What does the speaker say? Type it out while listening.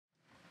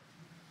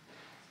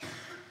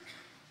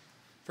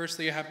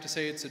Firstly, I have to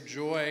say it's a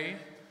joy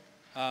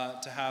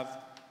to have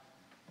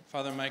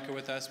Father Micah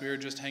with us. We were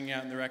just hanging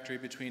out in the rectory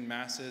between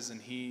Masses,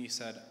 and he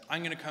said,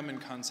 I'm going to come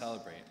and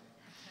concelebrate.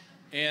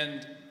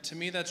 And to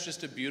me, that's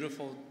just a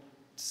beautiful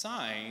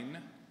sign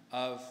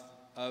of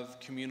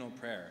communal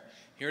prayer.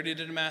 He already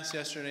did a Mass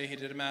yesterday. He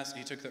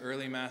took the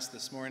early Mass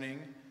this morning,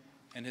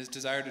 and his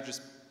desire to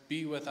just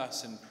be with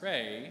us and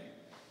pray,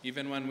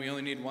 even when we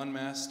only need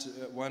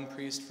one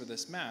priest for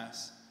this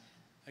Mass,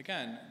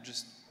 again,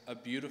 just a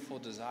beautiful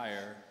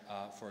desire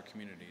for a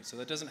community. So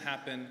that doesn't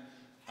happen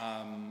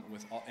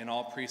in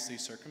all priestly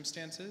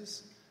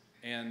circumstances,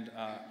 and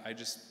I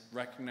just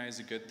recognize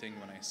a good thing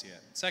when I see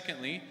it.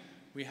 Secondly,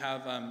 we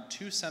have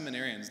two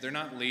seminarians. They're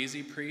not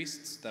lazy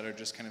priests that are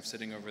just kind of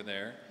sitting over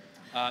there.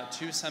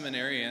 Two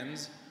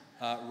seminarians,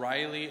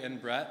 Riley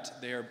and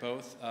Brett. They are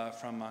both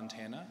from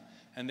Montana,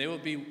 and they will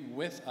be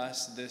with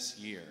us this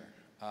year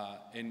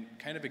in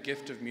kind of a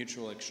gift of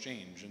mutual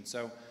exchange. And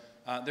so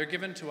they're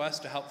given to us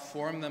to help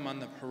form them on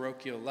the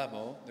parochial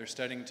level. They're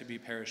studying to be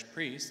parish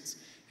priests.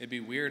 It'd be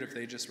weird if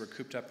they just were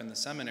cooped up in the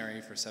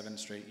seminary for 7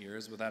 straight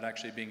years without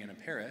actually being in a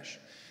parish.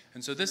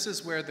 And so this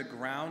is where the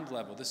ground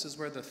level, this is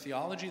where the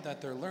theology that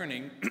they're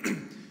learning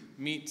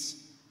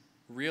meets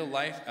real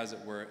life, as it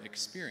were,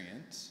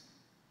 experience,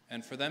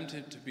 and for them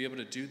to be able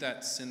to do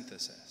that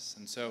synthesis.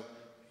 And so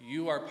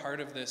you are part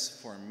of this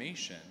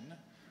formation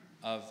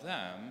of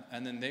them,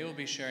 and then they will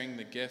be sharing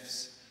the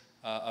gifts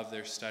of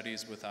their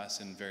studies with us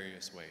in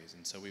various ways.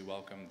 And so we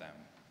welcome them.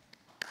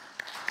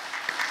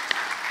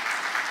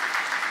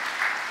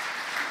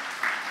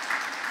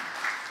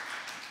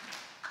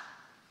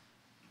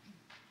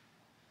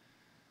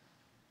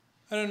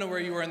 I don't know where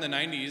you were in the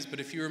 90s, but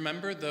if you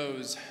remember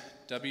those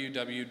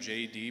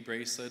WWJD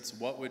bracelets,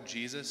 What Would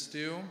Jesus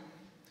Do?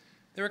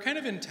 They were kind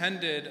of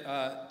intended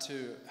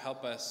to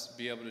help us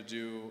be able to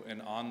do an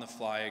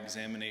on-the-fly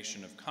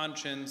examination of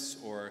conscience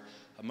or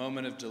a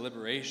moment of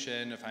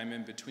deliberation. If I'm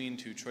in between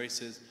two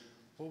choices,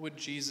 what would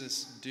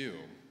Jesus do?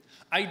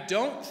 I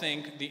don't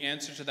think the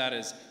answer to that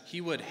is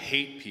he would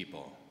hate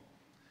people,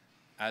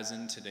 as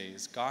in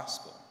today's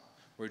gospel,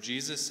 where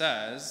Jesus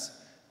says,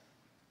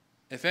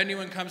 if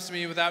anyone comes to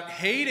me without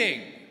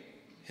hating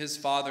his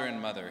father and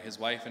mother, his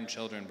wife and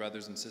children,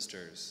 brothers and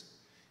sisters,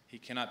 he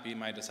cannot be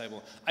my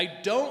disciple. I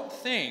don't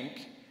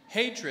think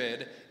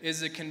hatred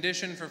is a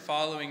condition for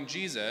following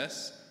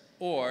Jesus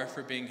or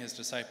for being his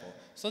disciple.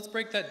 So let's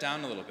break that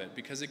down a little bit,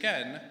 because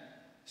again,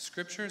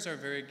 scriptures are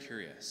very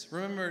curious.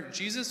 Remember,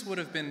 Jesus would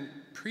have been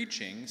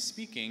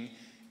speaking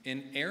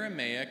in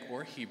Aramaic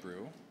or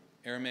Hebrew.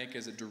 Aramaic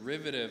is a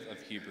derivative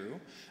of Hebrew.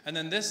 And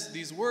then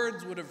these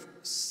words would have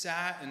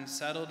sat and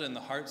settled in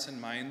the hearts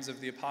and minds of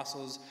the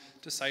apostles,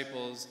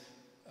 disciples,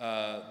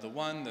 the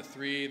 1, the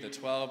 3, the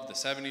 12, the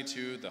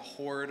 72, the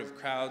horde of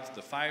crowds,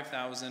 the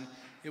 5,000.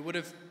 It would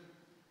have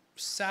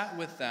sat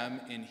with them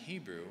in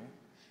Hebrew,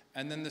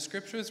 and then the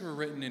scriptures were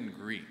written in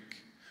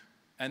Greek.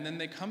 And then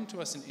they come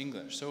to us in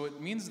English. So it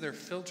means they're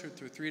filtered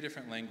through 3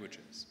 different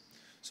languages.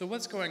 So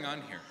what's going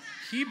on here?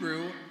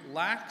 Hebrew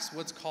lacks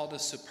what's called a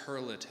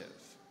superlative.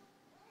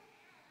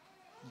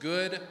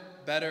 Good,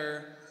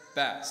 better,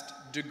 best.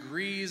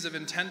 Degrees of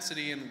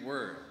intensity in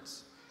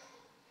words.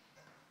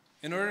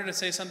 In order to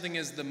say something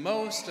is the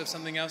most of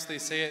something else, they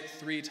say it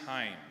 3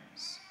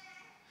 times.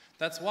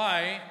 That's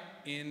why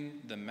in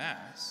the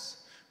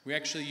Mass, we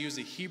actually use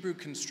a Hebrew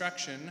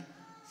construction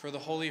for the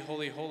holy,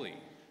 holy, holy.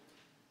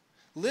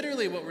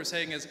 Literally what we're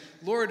saying is,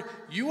 Lord,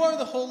 you are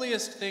the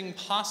holiest thing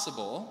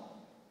possible,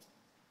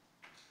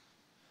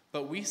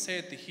 but we say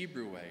it the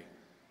Hebrew way,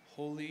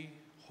 holy,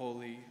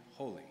 holy,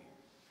 holy.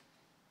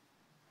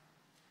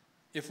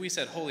 If we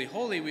said holy,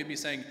 holy, we'd be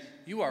saying,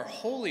 you are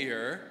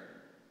holier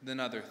than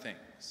other things.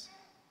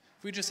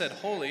 If we just said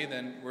holy,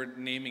 then we're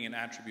naming an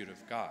attribute of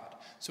God.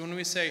 So when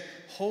we say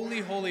holy,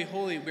 holy,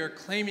 holy, we're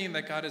claiming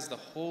that God is the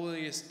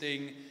holiest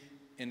thing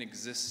in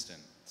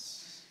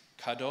existence.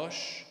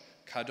 Kadosh,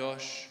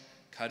 kadosh,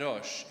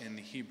 kadosh in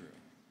the Hebrew.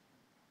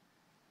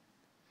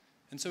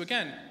 And so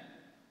again,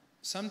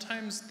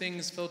 sometimes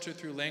things filter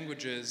through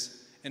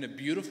languages in a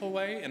beautiful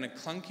way, in a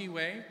clunky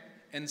way,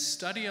 and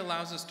study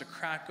allows us to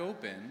crack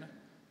open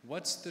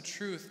what's the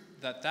truth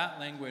that that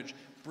language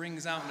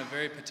brings out in a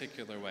very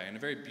particular way, in a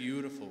very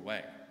beautiful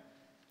way.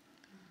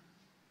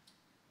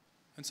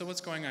 And so what's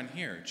going on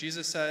here?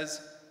 Jesus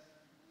says,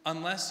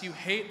 unless you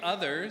hate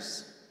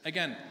others,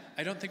 again,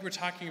 I don't think we're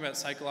talking about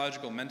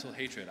psychological mental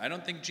hatred. I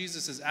don't think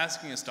Jesus is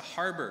asking us to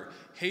harbor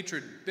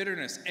hatred,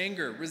 bitterness,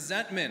 anger,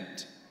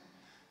 resentment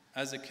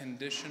as a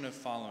condition of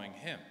following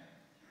him.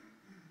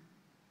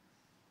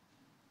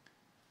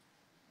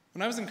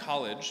 When I was in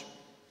college,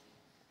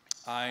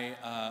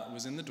 I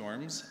was in the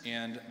dorms,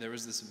 and there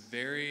was this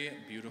very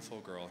beautiful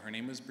girl. Her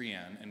name was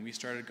Brienne, and we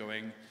started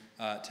going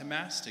to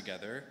Mass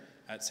together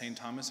at St.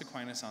 Thomas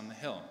Aquinas on the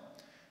Hill.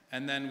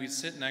 And then we'd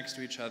sit next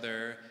to each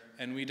other,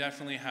 and we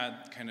definitely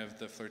had kind of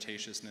the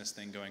flirtatiousness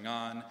thing going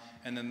on.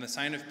 And then the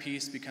sign of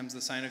peace becomes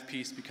the sign of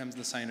peace becomes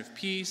the sign of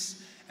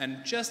peace.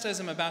 And just as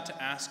I'm about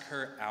to ask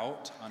her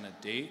out on a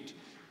date,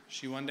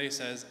 she one day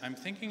says, I'm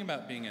thinking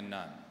about being a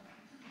nun.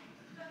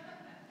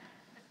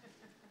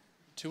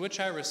 To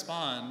which I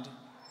respond,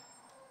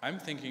 I'm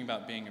thinking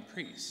about being a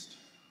priest,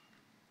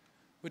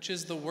 which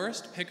is the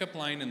worst pickup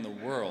line in the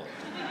world.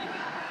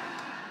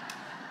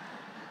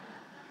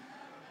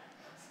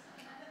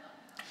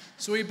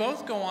 So we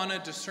both go on a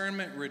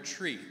discernment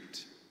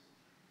retreat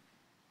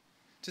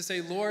to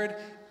say, Lord,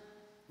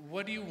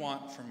 what do you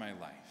want for my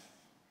life?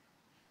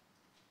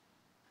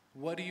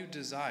 What do you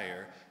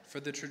desire for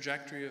the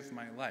trajectory of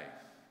my life?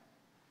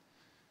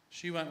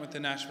 She went with the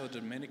Nashville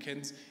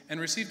Dominicans and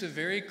received a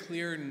very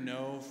clear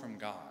no from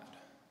God,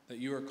 that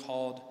you are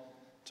called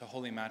to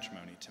holy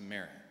matrimony, to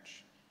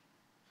marriage.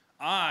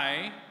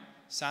 I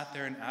sat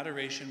there in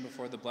adoration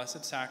before the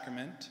Blessed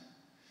Sacrament.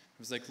 I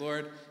was like,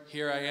 Lord,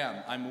 here I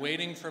am. I'm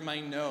waiting for my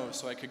no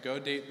so I could go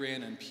date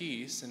Brian in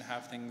peace and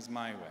have things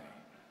my way.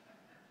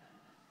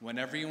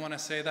 Whenever you want to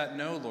say that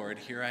no, Lord,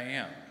 here I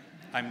am.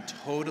 I'm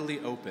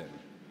totally open.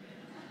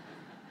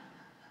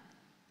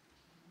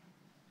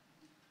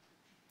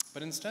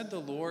 But instead, the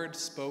Lord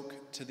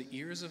spoke to the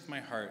ears of my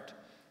heart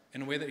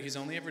in a way that he's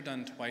only ever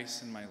done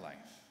twice in my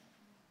life.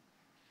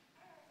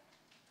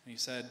 And he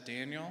said,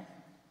 Daniel,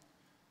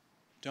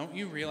 don't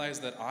you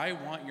realize that I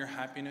want your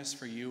happiness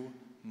for you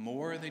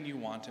more than you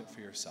want it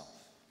for yourself?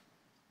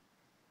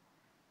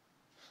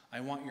 I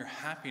want your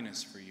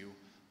happiness for you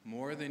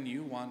more than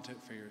you want it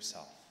for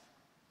yourself.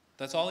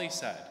 That's all he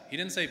said. He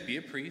didn't say be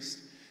a priest.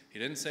 He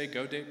didn't say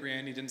go date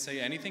Brienne. He didn't say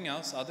anything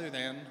else other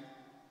than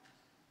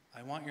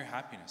I want your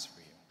happiness for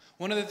you.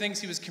 One of the things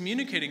he was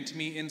communicating to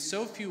me in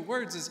so few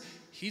words is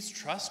he's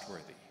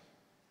trustworthy.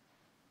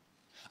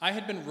 I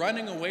had been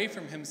running away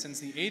from him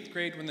since the 8th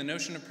grade when the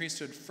notion of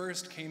priesthood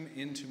first came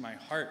into my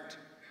heart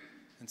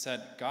and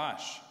said,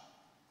 gosh,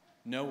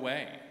 no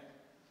way.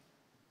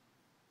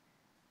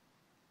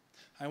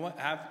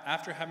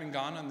 After having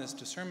gone on this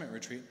discernment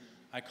retreat,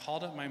 I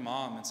called up my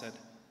mom and said,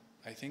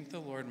 I think the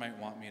Lord might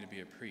want me to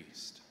be a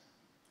priest.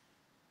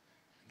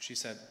 And she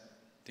said,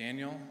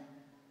 Daniel,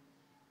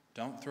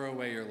 don't throw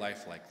away your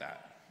life like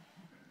that.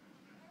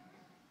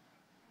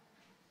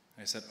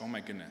 I said, oh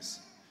my goodness.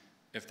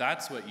 If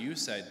that's what you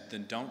said,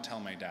 then don't tell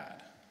my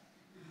dad.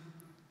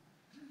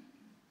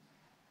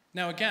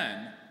 Now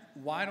again,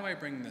 why do I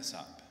bring this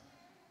up?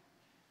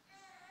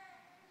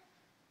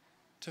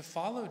 To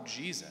follow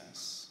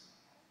Jesus,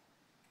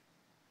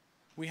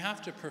 we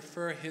have to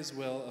prefer his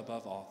will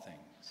above all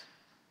things.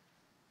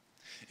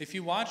 If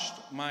you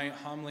watched my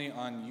homily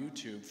on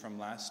YouTube from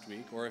last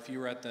week, or if you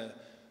were at the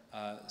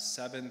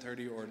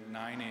 7:30 or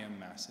 9 a.m.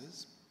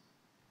 masses,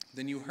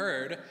 then you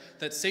heard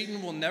that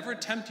Satan will never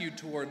tempt you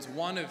towards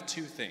one of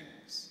two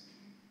things.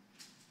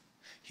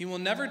 He will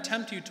never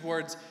tempt you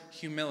towards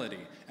humility.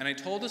 And I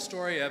told a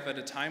story of at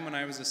a time when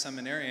I was a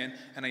seminarian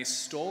and I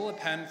stole a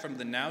pen from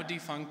the now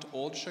defunct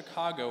Old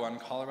Chicago on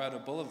Colorado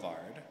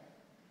Boulevard,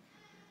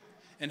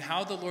 and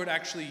how the Lord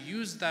actually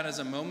used that as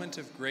a moment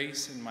of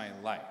grace in my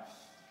life.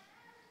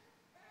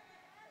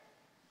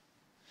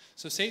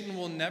 So Satan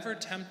will never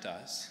tempt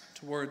us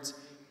towards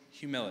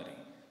humility.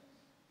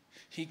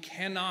 He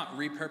cannot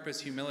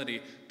repurpose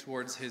humility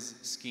towards his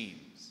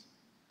schemes.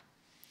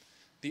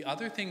 The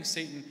other thing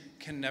Satan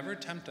can never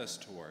tempt us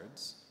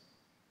towards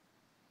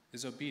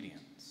is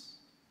obedience.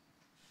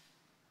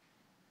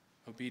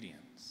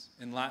 Obedience.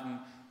 In Latin,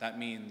 that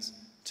means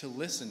to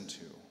listen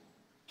to.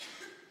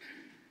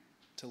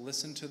 To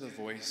listen to the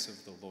voice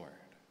of the Lord.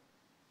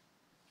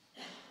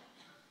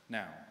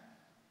 Now,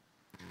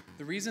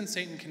 the reason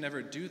Satan can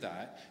never do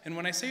that, and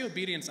when I say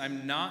obedience,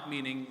 I'm not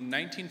meaning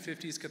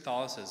 1950s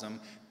Catholicism,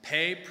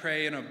 pay,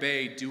 pray, and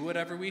obey, do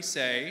whatever we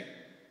say,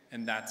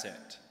 and that's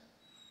it.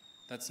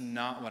 That's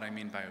not what I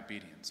mean by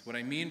obedience. What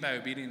I mean by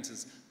obedience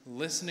is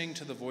listening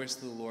to the voice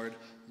of the Lord.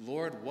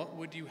 Lord, what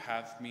would you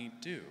have me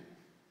do?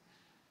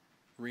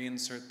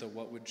 Reinsert the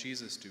what would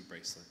Jesus do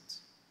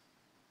bracelets.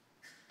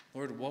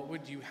 Lord, what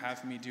would you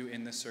have me do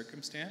in this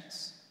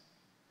circumstance?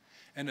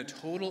 And a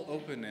total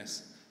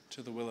openness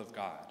to the will of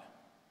God.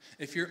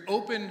 If you're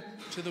open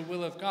to the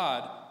will of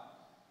God,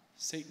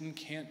 Satan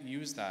can't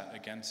use that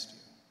against you.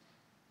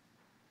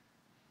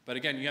 But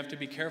again, you have to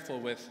be careful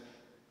with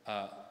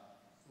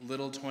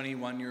little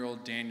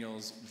 21-year-old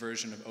Daniel's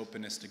version of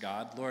openness to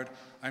God. Lord,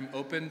 I'm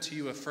open to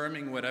you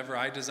affirming whatever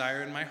I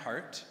desire in my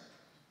heart,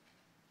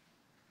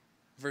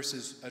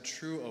 versus a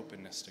true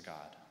openness to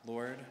God.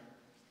 Lord,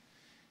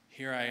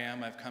 here I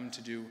am, I've come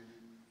to do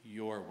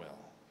your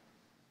will.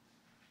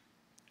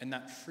 And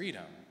that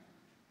freedom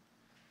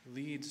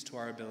leads to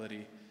our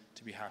ability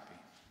to be happy.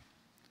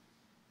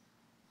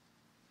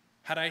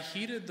 Had I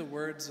heeded the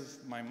words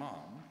of my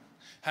mom,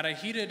 had I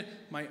heeded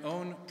my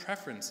own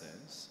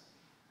preferences,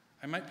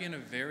 I might be in a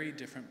very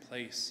different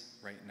place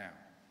right now.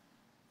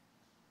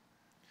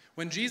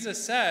 When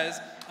Jesus says,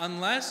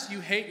 unless you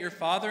hate your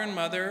father and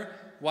mother,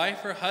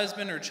 wife or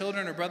husband or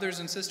children or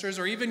brothers and sisters,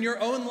 or even your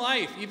own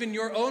life, even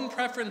your own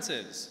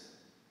preferences,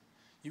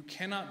 you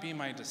cannot be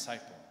my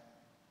disciple.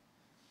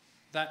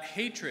 That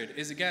hatred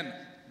is, again,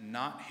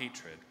 not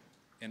hatred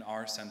in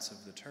our sense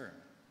of the term.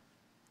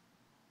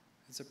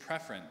 It's a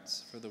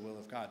preference for the will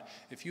of God.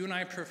 If you and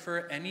I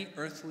prefer any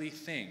earthly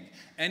thing,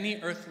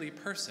 any earthly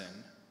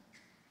person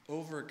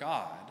over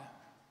God,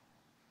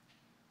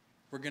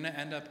 we're going to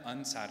end up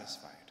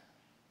unsatisfied.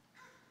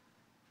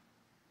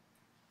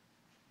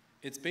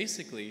 It's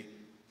basically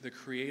the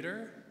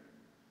creator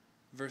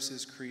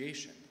versus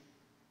creation.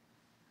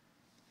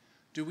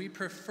 Do we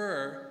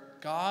prefer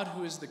God,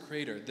 who is the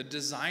creator, the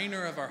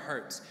designer of our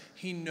hearts?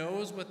 He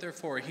knows what they're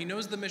for. He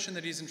knows the mission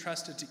that he's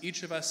entrusted to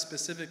each of us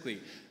specifically,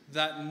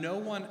 that no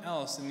one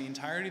else in the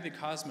entirety of the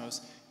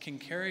cosmos can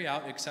carry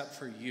out except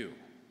for you.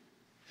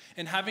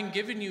 And having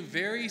given you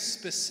very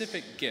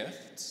specific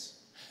gifts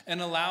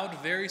and allowed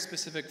very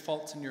specific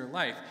faults in your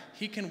life,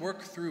 he can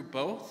work through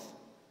both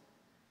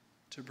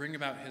to bring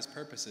about his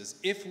purposes,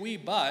 if we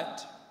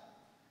but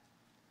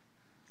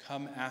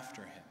come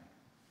after him,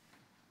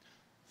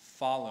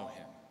 follow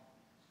him,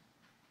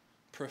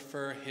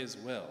 prefer his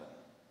will.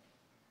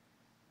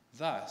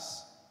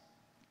 Thus,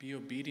 be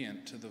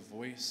obedient to the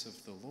voice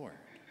of the Lord.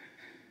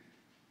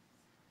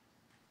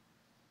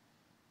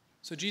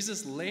 So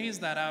Jesus lays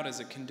that out as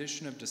a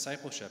condition of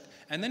discipleship.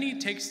 And then he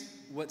takes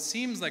what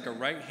seems like a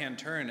right-hand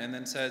turn and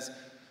then says,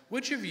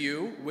 which of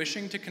you,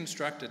 wishing to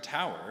construct a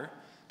tower,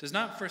 does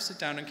not first sit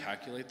down and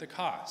calculate the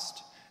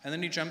cost? And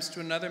then he jumps to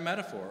another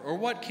metaphor. Or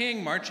what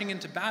king, marching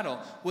into battle,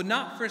 would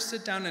not first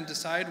sit down and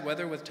decide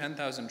whether with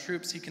 10,000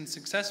 troops he can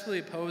successfully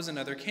oppose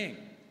another king?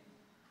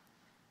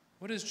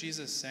 What is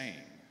Jesus saying?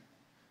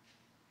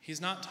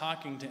 He's not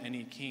talking to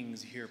any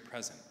kings here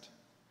present.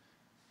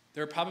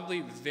 There are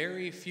probably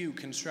very few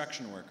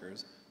construction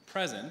workers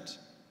present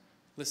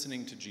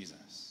listening to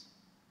Jesus.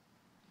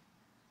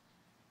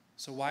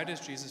 So why does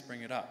Jesus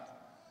bring it up?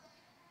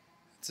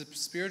 It's a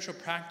spiritual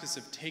practice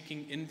of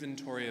taking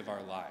inventory of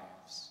our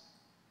lives.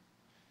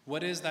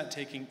 What is that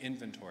taking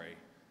inventory?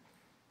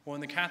 Well,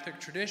 in the Catholic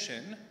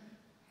tradition,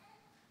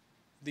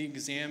 the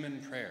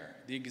examine prayer,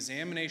 the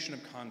examination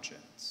of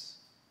conscience.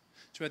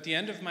 So at the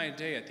end of my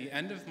day, at the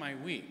end of my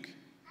week,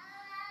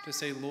 to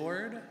say,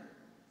 Lord,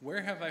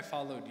 where have I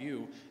followed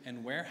you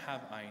and where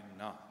have I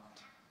not?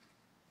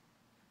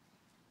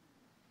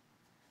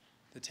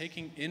 The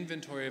taking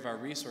inventory of our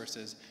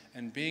resources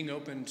and being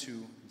open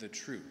to the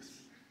truth.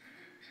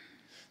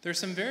 There's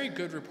some very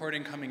good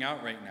reporting coming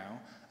out right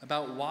now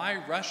about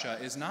why Russia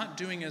is not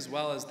doing as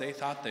well as they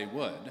thought they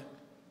would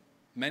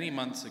many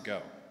months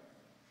ago.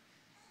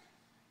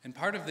 And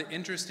part of the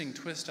interesting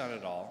twist on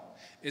it all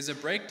is a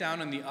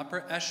breakdown in the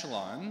upper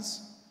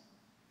echelons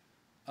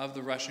of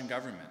the Russian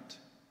government,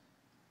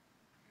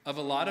 of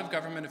a lot of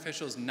government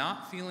officials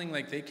not feeling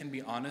like they can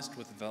be honest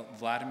with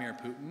Vladimir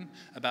Putin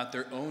about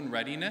their own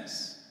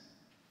readiness,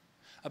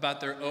 about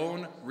their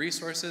own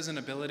resources and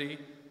ability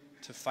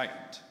to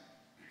fight.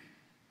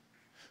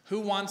 Who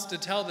wants to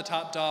tell the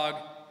top dog,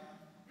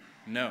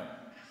 no,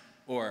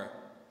 or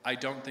I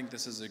don't think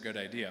this is a good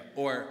idea,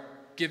 or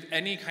give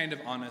any kind of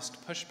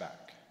honest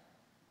pushback?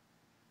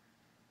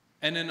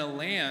 And in a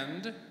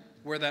land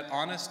where that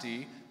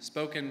honesty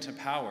spoken to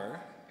power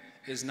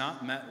is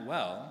not met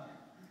well,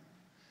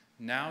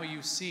 now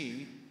you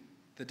see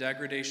the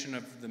degradation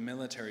of the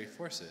military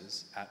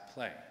forces at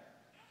play.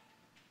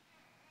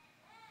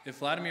 If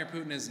Vladimir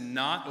Putin is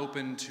not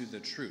open to the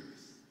truth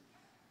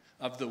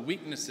of the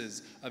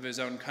weaknesses of his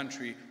own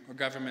country or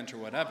government or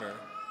whatever,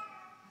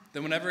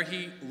 then whenever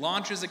he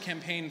launches a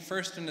campaign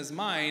first in his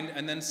mind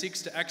and then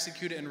seeks to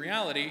execute it in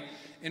reality,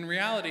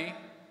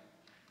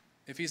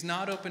 if he's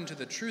not open to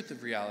the truth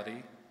of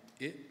reality,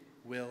 it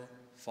will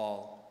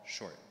fall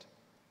short.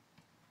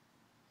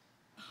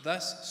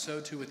 Thus,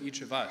 so too with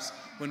each of us.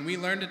 When we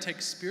learn to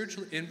take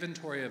spiritual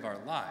inventory of our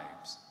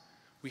lives,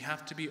 we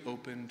have to be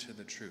open to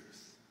the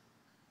truth.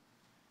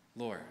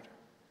 Lord,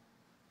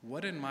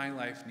 what in my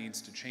life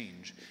needs to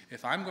change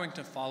if I'm going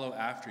to follow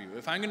after you,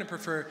 if I'm going to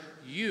prefer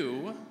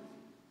you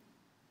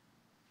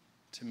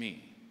to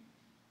me,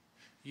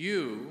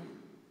 you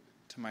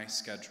to my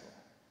schedule,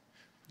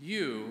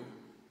 you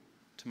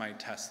to my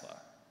Tesla,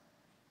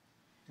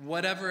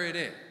 whatever it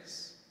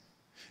is.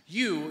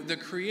 You, the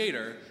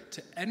creator,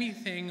 to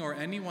anything or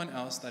anyone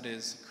else that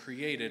is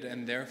created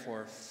and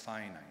therefore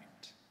finite.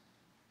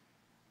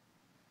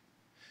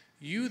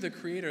 You, the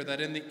creator,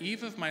 that in the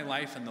eve of my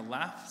life and the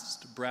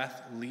last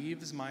breath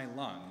leaves my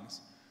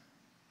lungs,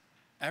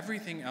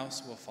 everything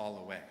else will fall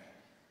away.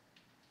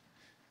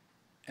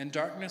 And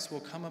darkness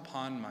will come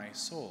upon my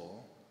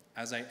soul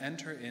as I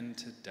enter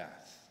into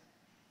death.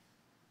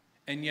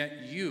 And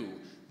yet you,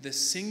 the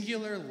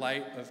singular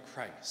light of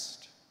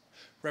Christ,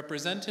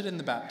 represented in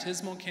the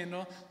baptismal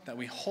candle that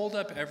we hold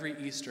up every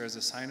Easter as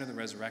a sign of the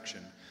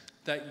resurrection,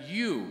 that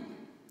you,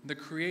 the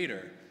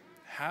Creator,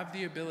 have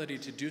the ability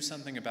to do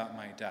something about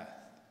my death.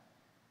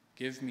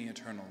 Give me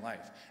eternal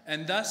life.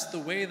 And thus, the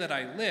way that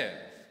I live,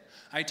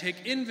 I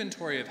take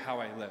inventory of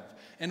how I live.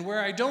 And where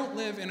I don't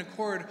live in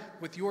accord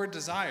with your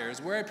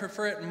desires, where I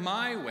prefer it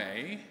my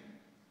way,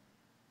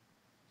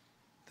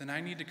 then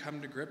I need to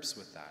come to grips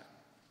with that.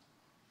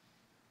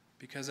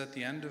 Because at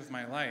the end of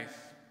my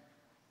life,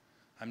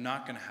 I'm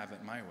not going to have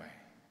it my way.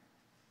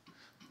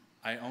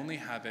 I only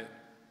have it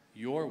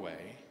your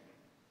way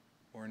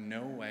or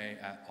no way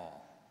at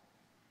all.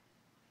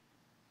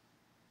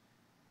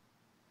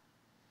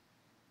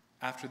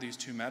 After these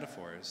two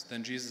metaphors,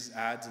 then Jesus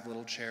adds a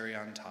little cherry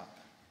on top.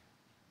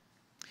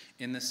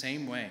 In the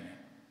same way,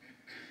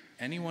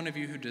 any one of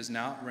you who does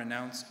not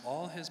renounce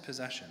all his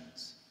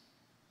possessions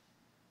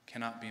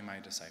cannot be my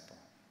disciple.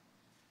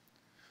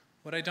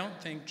 What I don't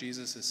think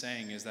Jesus is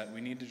saying is that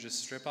we need to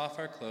just strip off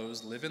our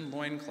clothes, live in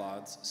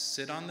loincloths,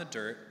 sit on the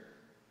dirt,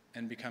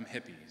 and become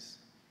hippies.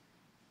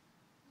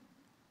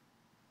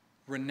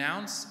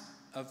 Renounce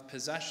of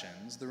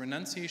possessions, the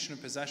renunciation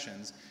of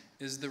possessions,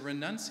 is the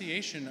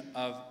renunciation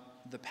of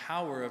the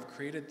power of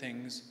created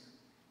things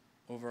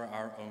over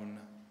our own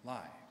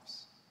lives.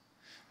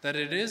 That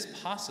it is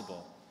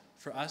possible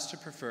for us to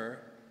prefer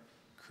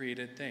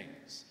created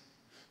things.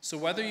 So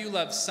whether you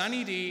love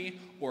Sunny D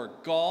or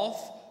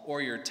golf or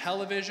your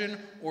television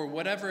or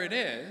whatever it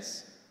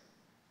is,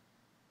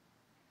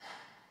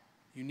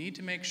 you need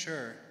to make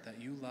sure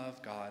that you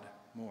love God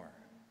more.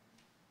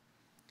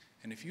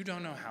 And if you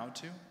don't know how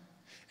to,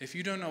 if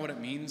you don't know what it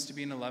means to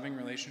be in a loving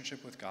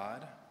relationship with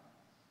God,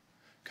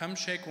 come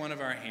shake one of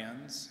our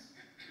hands,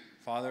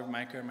 Father,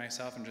 Micah, or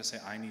myself, and just say,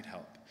 I need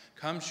help.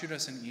 Come shoot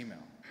us an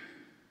email.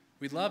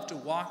 We'd love to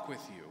walk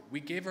with you.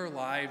 We gave our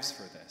lives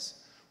for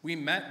this. We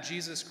met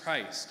Jesus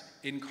Christ,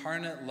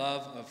 incarnate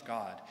love of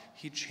God.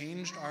 He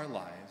changed our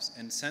lives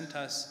and sent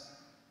us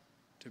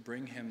to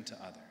bring him to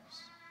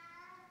others.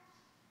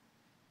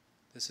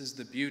 This is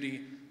the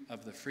beauty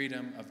of the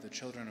freedom of the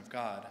children of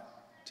God,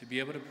 to be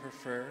able to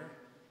prefer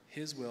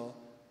his will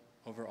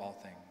over all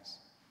things.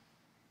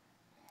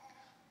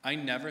 I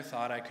never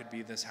thought I could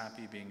be this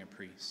happy being a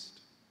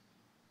priest.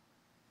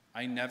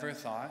 I never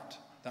thought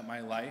that my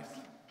life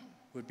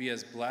would be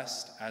as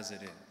blessed as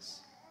it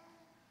is.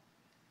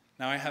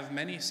 Now, I have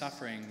many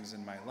sufferings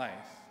in my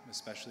life,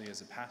 especially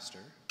as a pastor,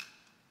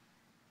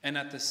 and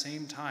at the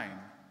same time,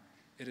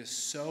 it is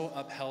so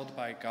upheld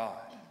by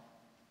God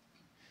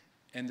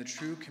and the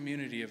true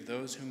community of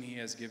those whom he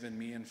has given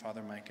me and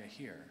Father Micah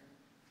here,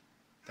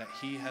 that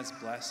he has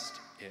blessed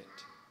it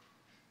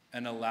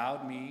and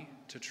allowed me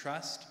to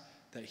trust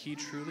that he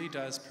truly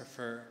does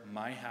prefer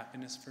my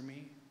happiness for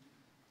me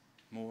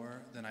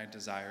more than I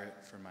desire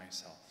it for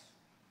myself.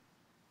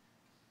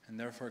 And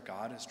therefore,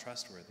 God is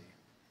trustworthy.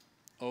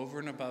 Over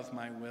and above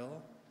my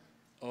will,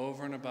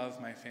 over and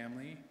above my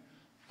family,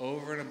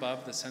 over and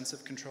above the sense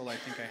of control I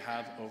think I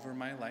have over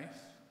my life,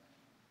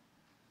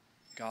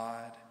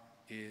 God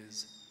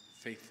is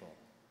faithful.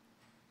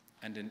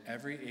 And in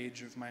every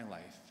age of my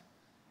life,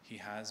 he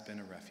has been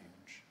a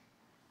refuge.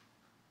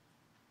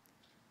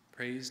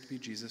 Praised be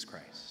Jesus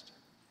Christ,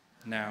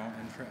 now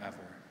and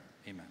forever.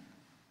 Amen.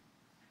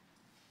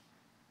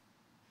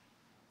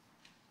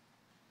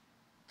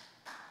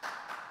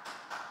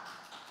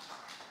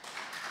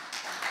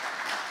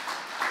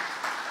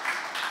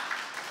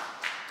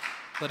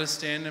 Let us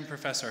stand and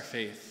profess our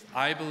faith.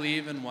 I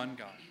believe in one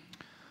God.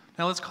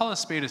 Now let's call a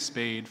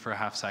spade for a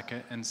half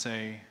second and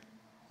say,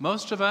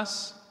 most of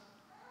us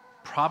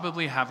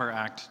probably have our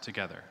act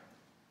together.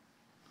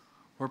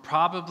 We're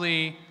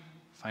probably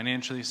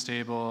financially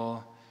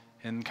stable,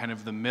 in kind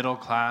of the middle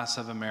class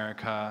of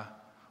America.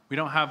 We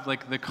don't have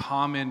like the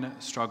common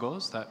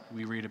struggles that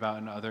we read about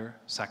in other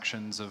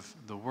sections of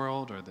the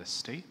world or the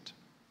state.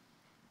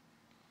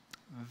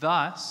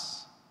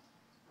 Thus,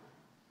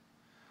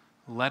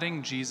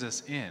 letting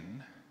Jesus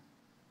in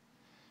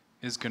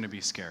is going to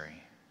be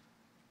scary.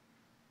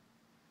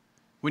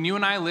 When you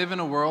and I live in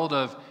a world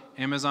of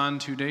Amazon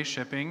 2-day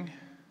shipping,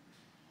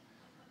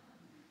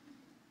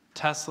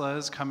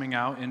 Teslas coming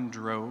out in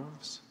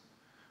droves,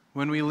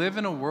 when we live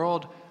in a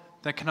world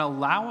that can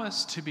allow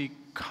us to be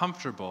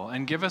comfortable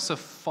and give us a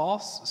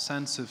false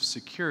sense of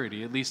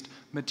security, at least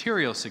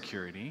material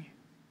security,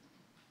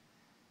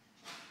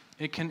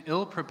 it can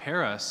ill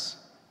prepare us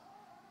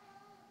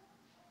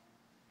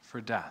for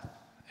death.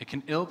 It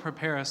can ill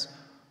prepare us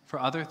for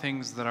other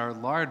things that are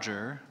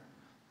larger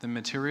than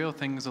material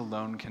things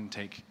alone can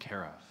take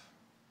care of.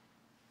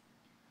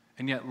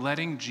 And yet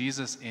letting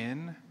Jesus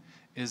in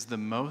is the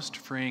most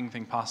freeing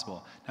thing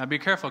possible. Now be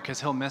careful,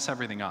 because he'll mess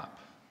everything up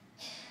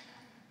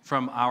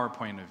from our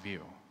point of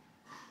view.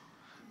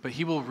 But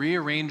he will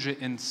rearrange it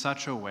in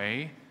such a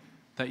way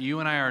that you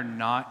and I are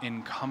not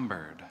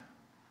encumbered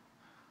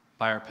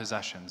by our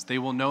possessions. They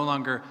will no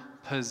longer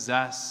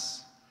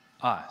possess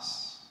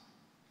us.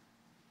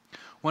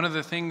 One of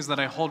the things that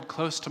I hold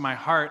close to my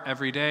heart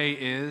every day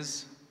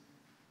is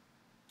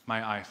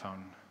my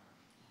iPhone.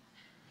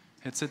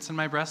 It sits in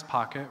my breast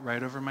pocket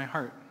right over my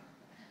heart.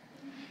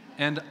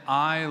 And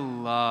I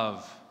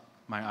love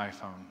my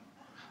iPhone.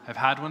 I've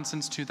had one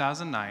since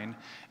 2009,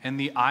 and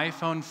the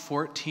iPhone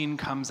 14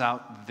 comes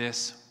out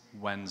this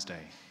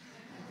Wednesday.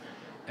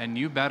 And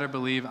you better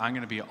believe I'm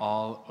going to be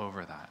all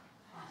over that.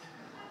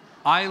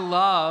 I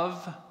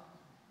love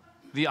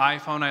the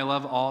iPhone. I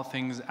love all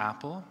things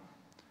Apple.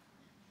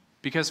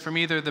 Because for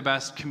me, they're the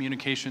best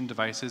communication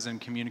devices, and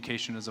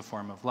communication is a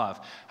form of love.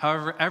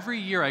 However, every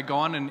year I go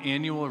on an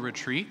annual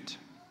retreat,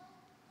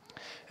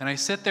 and I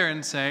sit there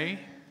and say,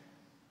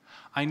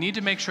 I need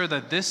to make sure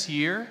that this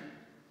year,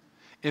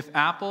 if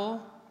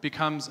Apple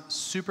becomes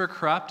super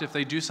corrupt, if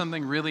they do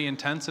something really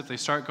intense, if they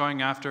start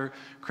going after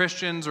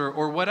Christians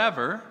or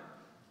whatever,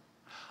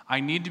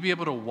 I need to be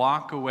able to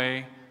walk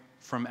away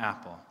from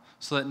Apple.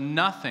 so that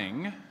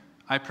nothing,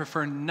 I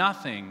prefer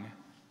nothing,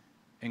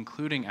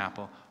 including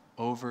Apple,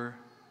 over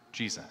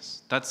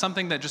Jesus. That's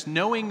something that just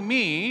knowing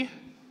me,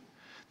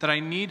 that I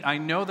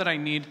know that I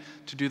need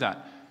to do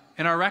that.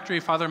 In our rectory,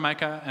 Father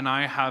Micah and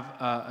I have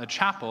a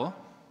chapel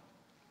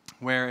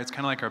where it's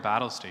kind of like our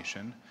battle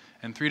station.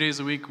 And 3 days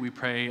a week, we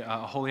pray a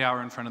holy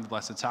hour in front of the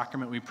Blessed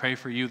Sacrament. We pray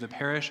for you, the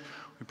parish.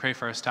 We pray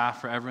for our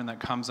staff, for everyone that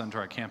comes onto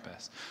our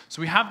campus.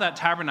 So we have that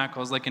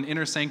tabernacle as like an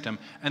inner sanctum.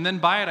 And then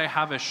by it, I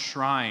have a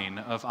shrine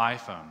of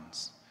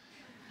iPhones.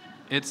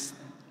 It's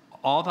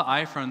all the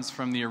iPhones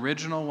from the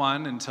original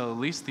one until at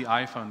least the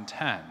iPhone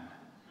 10.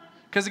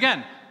 Because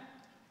again,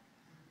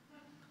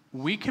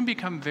 we can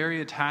become very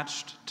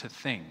attached to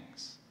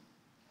things.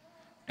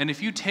 And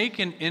if you take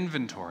an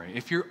inventory,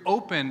 if you're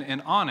open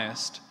and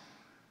honest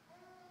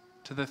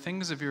to the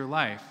things of your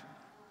life,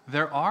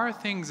 there are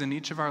things in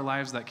each of our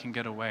lives that can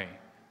get away,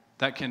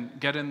 that can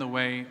get in the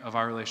way of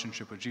our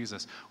relationship with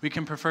Jesus. We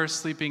can prefer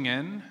sleeping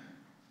in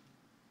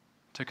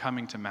to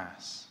coming to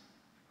Mass.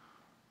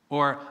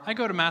 Or, I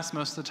go to Mass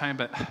most of the time,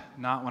 but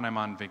not when I'm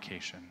on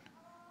vacation.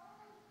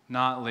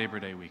 Not Labor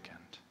Day weekend.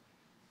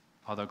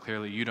 Although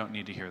clearly you don't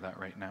need to hear that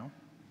right now.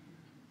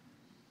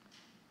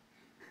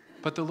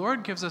 But the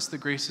Lord gives us the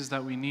graces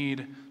that we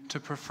need to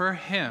prefer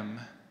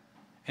Him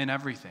in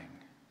everything.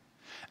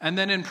 And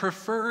then in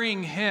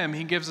preferring Him,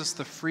 He gives us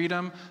the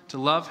freedom to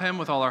love Him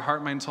with all our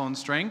heart, mind, soul, and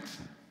strength.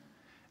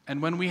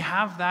 And when we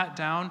have that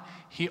down,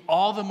 He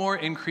all the more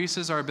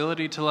increases our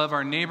ability to love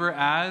our neighbor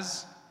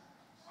as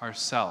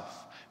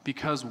ourself.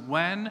 Because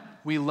when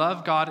we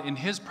love God in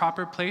His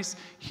proper place,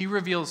 He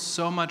reveals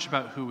so much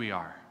about who we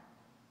are.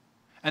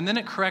 And then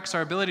it corrects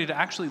our ability to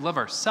actually love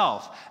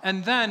ourselves.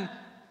 And then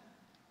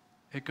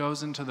it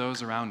goes into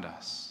those around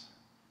us,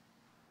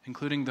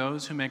 including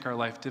those who make our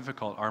life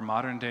difficult, our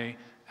modern day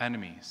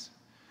enemies,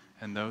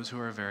 and those who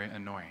are very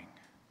annoying.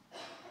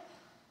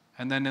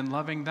 And then in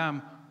loving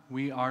them,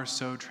 we are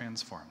so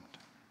transformed.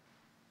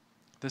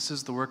 This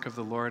is the work of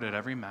the Lord at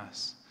every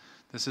Mass.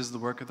 This is the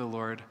work of the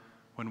Lord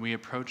when we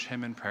approach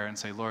Him in prayer and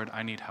say, Lord,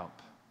 I need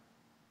help.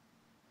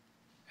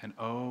 And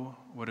oh,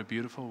 what a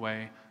beautiful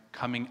way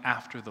coming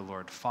after the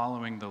Lord,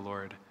 following the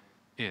Lord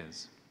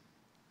is.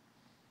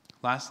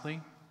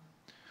 Lastly,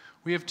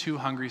 we have 2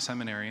 hungry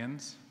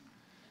seminarians.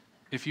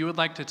 If you would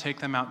like to take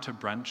them out to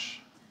brunch,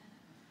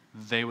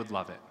 they would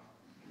love it.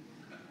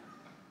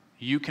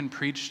 You can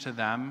preach to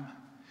them.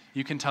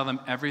 You can tell them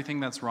everything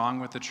that's wrong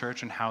with the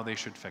church and how they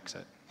should fix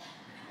it.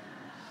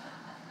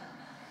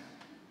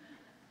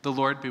 The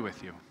Lord be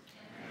with you.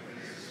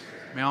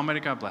 May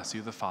Almighty God bless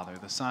you, the Father,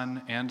 the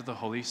Son, and the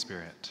Holy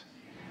Spirit.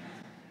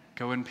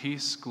 Go in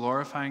peace,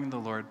 glorifying the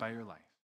Lord by your life.